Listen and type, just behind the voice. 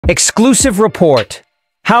Exclusive report: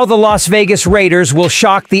 how the Las Vegas Raiders will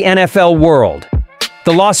shock the NFL world.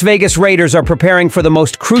 The Las Vegas Raiders are preparing for the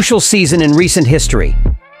most crucial season in recent history.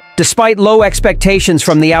 Despite low expectations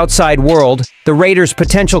from the outside world, the Raiders'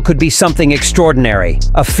 potential could be something extraordinary,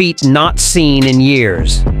 a feat not seen in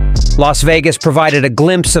years. Las Vegas provided a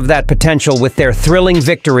glimpse of that potential with their thrilling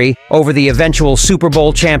victory over the eventual Super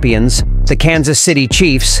Bowl champions, the Kansas City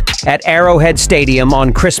Chiefs, at Arrowhead Stadium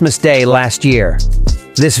on Christmas Day last year.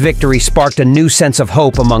 This victory sparked a new sense of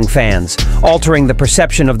hope among fans, altering the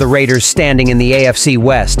perception of the Raiders' standing in the AFC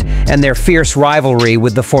West and their fierce rivalry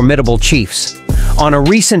with the formidable Chiefs. On a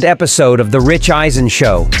recent episode of The Rich Eisen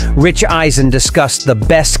Show, Rich Eisen discussed the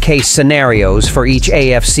best-case scenarios for each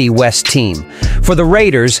AFC West team. For the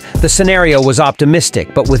Raiders, the scenario was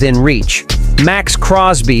optimistic but within reach. Max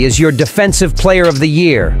Crosby is your Defensive Player of the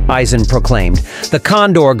Year, Eisen proclaimed. The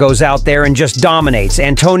Condor goes out there and just dominates.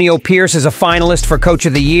 Antonio Pierce is a finalist for Coach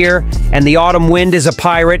of the Year, and the Autumn Wind is a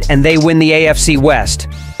Pirate, and they win the AFC West.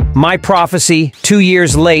 My prophecy, 2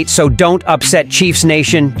 years late, so don't upset Chiefs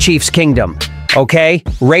Nation, Chiefs Kingdom. Okay?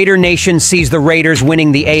 Raider Nation sees the Raiders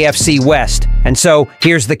winning the AFC West. And so,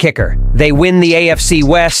 here's the kicker. They win the AFC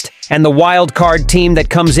West, and the wild card team that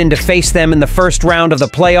comes in to face them in the first round of the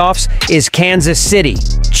playoffs is Kansas City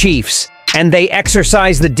Chiefs. And they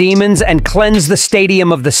exorcise the demons and cleanse the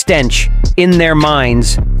stadium of the stench in their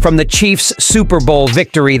minds from the Chiefs' Super Bowl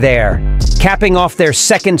victory there, capping off their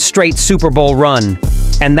second straight Super Bowl run.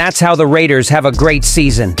 And that's how the Raiders have a great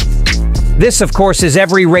season. This, of course, is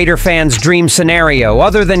every Raider fan's dream scenario,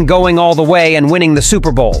 other than going all the way and winning the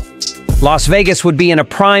Super Bowl. Las Vegas would be in a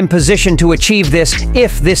prime position to achieve this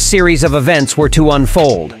if this series of events were to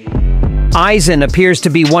unfold. Eisen appears to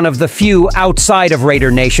be one of the few outside of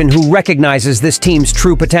Raider Nation who recognizes this team's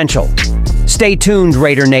true potential. Stay tuned,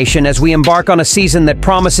 Raider Nation, as we embark on a season that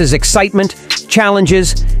promises excitement,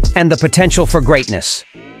 challenges, and the potential for greatness.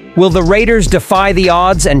 Will the Raiders defy the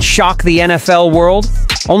odds and shock the NFL world?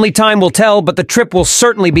 Only time will tell, but the trip will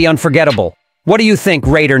certainly be unforgettable. What do you think,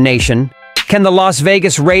 Raider Nation? Can the Las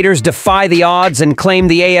Vegas Raiders defy the odds and claim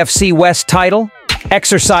the AFC West title,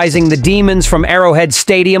 exorcising the demons from Arrowhead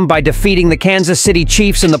Stadium by defeating the Kansas City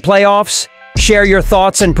Chiefs in the playoffs? Share your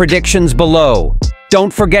thoughts and predictions below.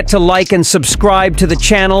 Don't forget to like and subscribe to the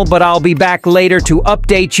channel, but I'll be back later to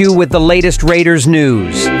update you with the latest Raiders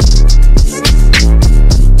news.